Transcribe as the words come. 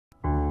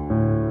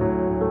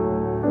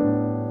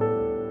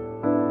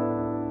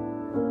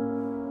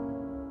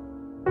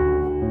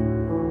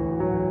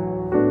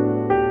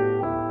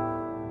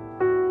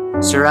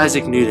Sir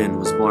Isaac Newton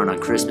was born on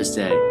Christmas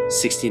Day,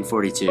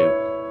 1642,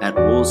 at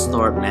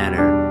Woolsthorpe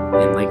Manor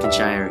in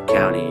Lincolnshire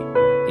County,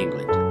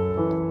 England.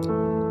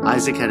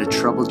 Isaac had a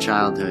troubled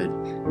childhood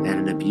and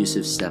an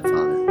abusive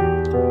stepfather.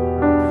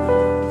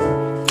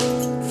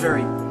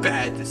 Very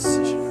bad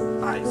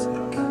decision,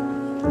 Isaac.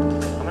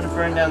 I'm gonna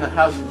burn down the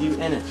house with you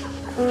in it.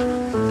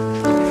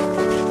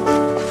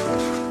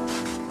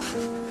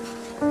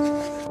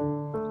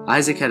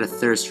 Isaac had a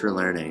thirst for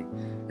learning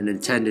and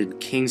attended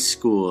King's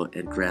School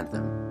at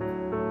Grantham.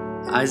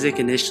 Isaac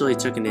initially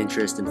took an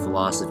interest in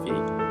philosophy.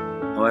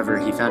 However,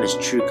 he found his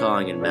true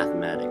calling in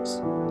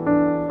mathematics.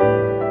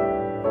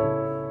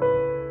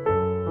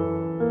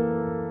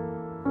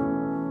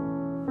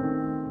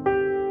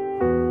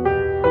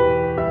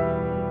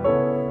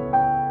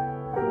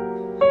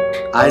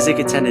 Isaac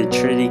attended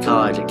Trinity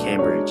College at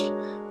Cambridge,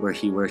 where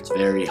he worked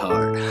very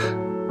hard.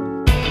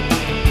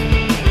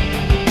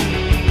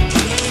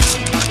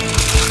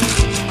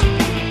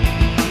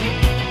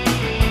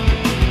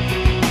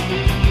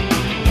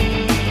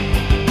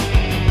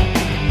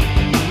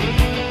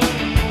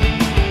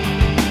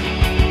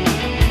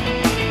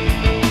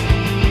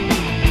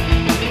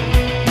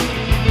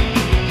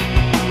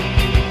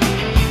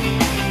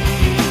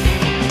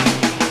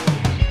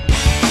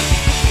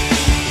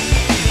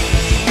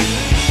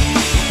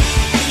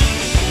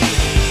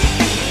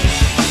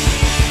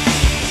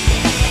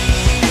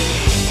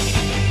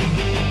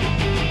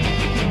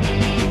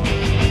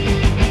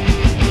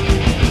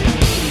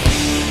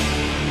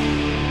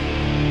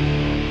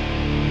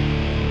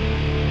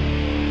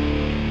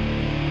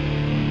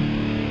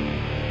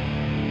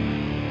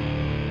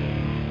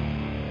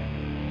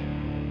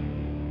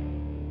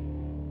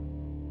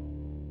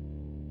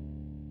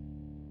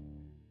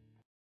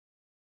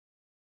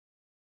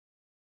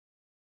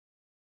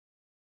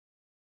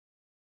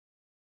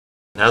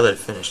 Now that I've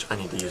finished, I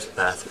need to use the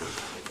bathroom.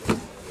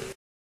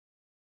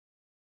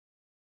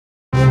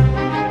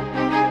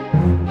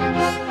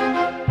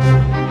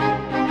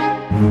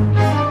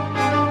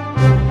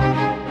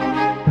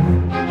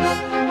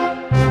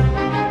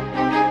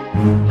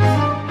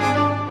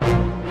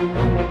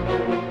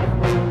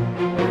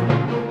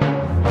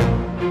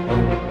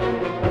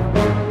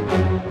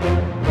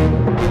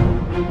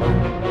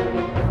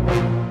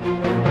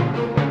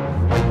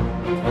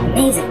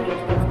 Amazing.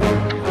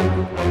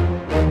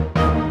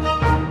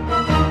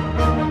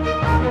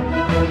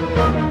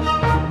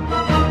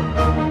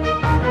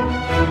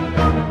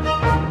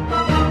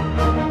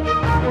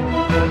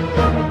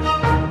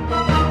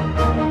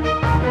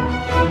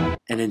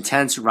 An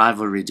intense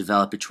rivalry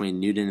developed between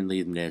Newton and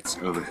Leibniz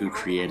over who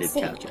created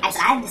calculus. As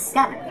I've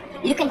discovered,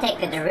 you can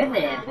take the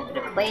derivative of an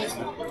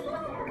equation, it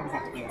comes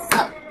out to be the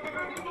slope.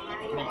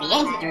 Take the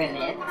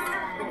antiderivative,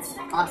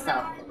 also,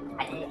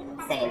 I could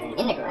say is an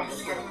integral.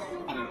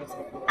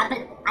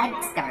 And I've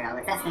discovered all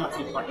this, that's the most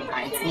important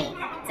part, it's me.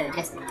 So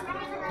just,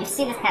 you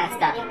see this kind of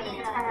stuff,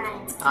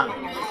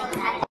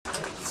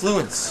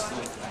 Fluents.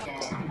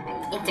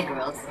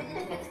 integrals,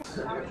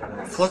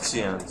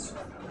 Fluxions.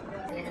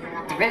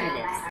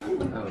 derivatives.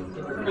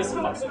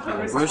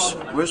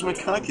 Where's my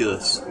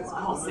calculus?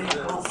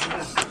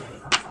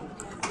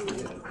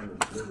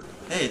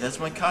 Hey, that's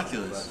my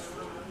calculus.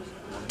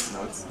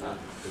 No, it's not.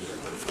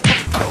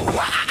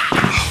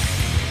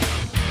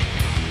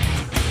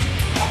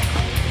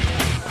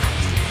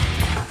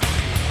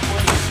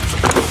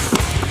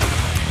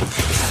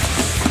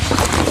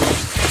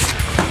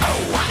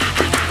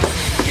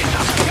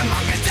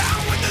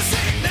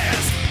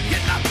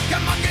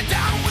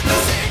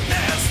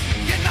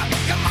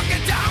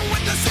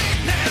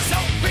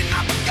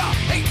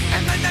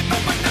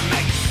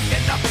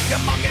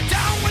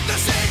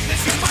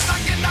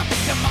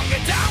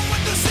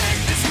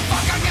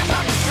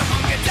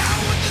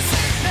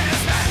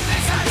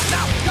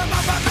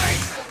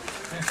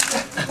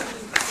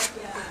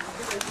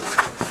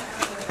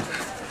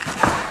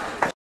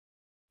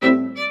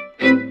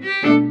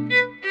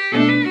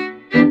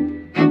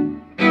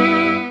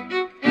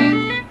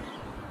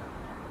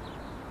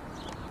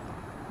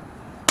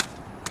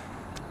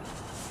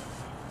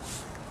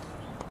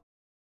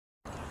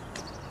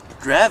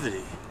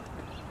 Gravity.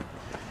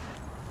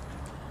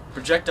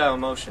 Projectile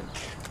motion.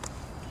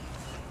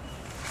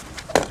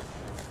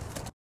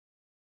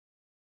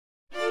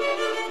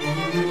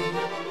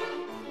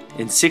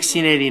 In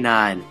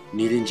 1689,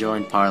 Newton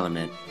joined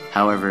Parliament,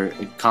 however,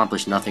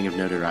 accomplished nothing of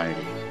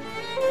notoriety.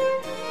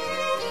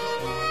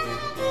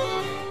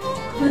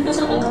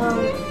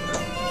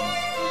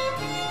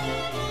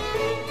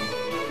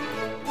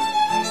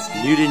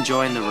 Newton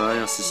joined the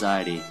Royal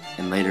Society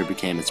and later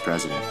became its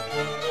president.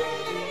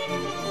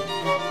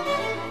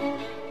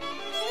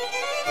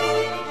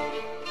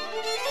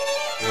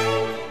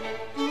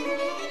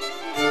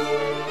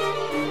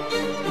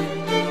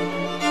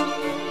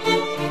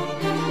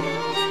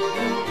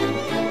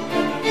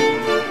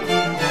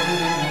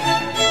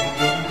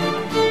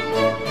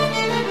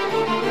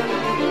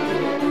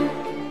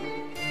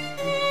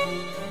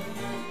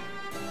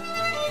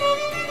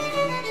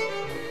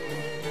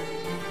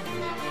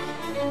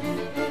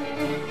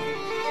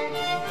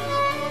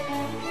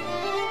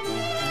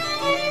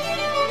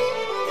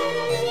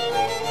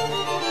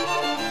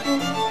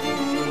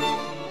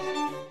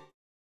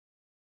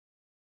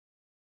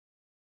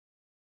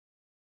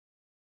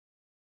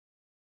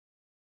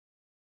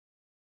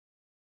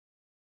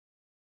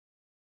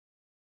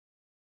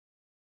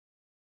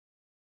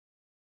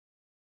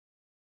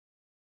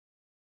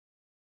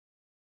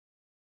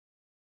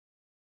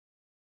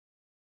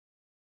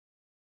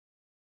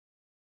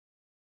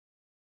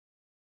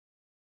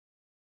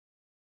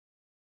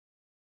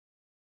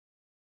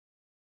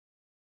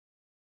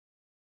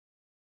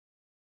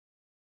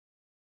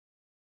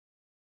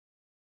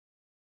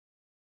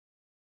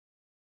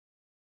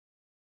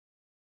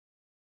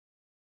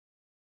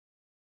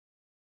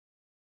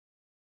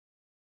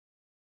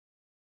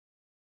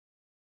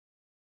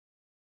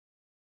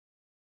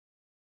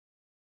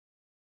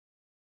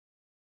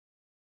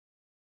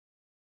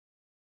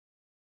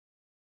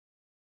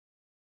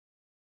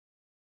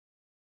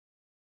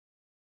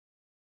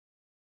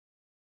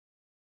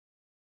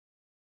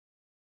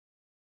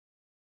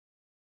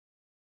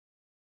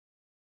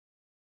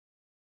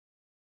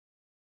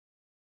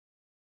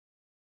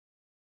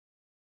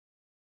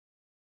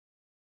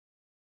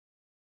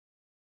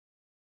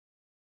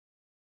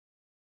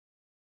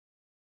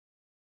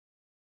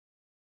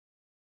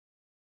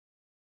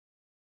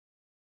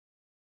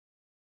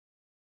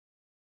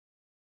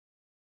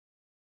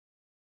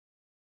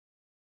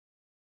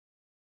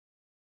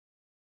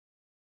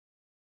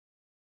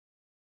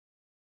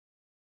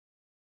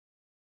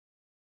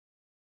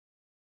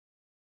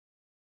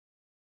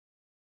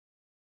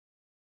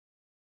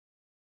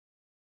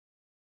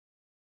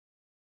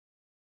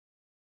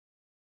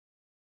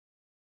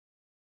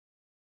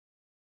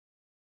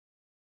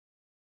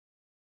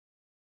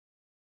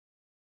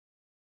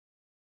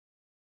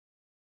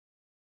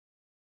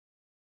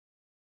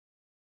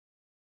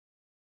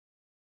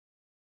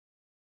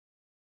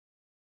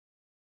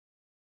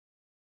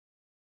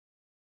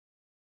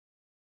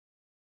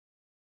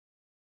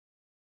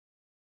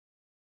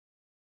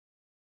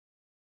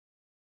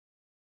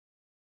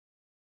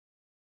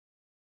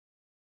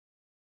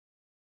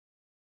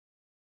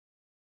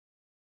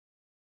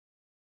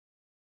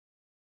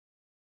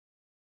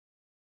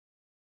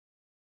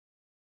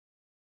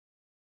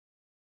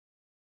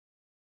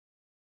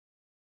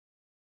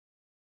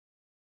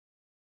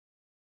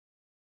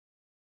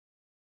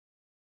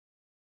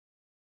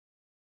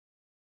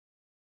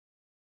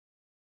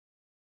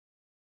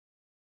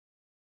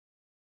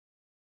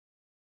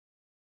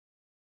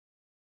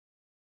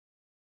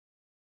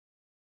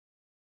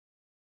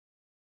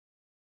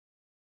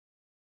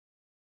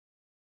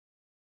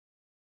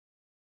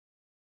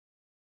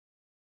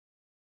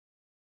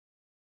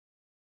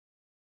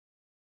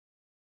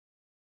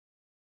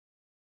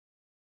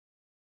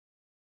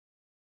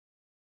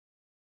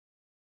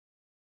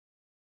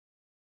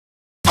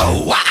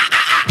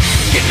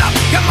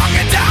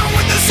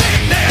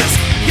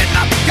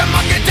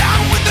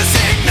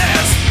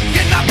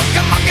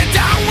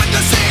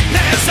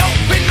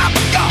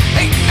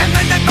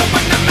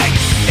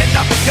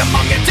 Come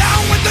on, get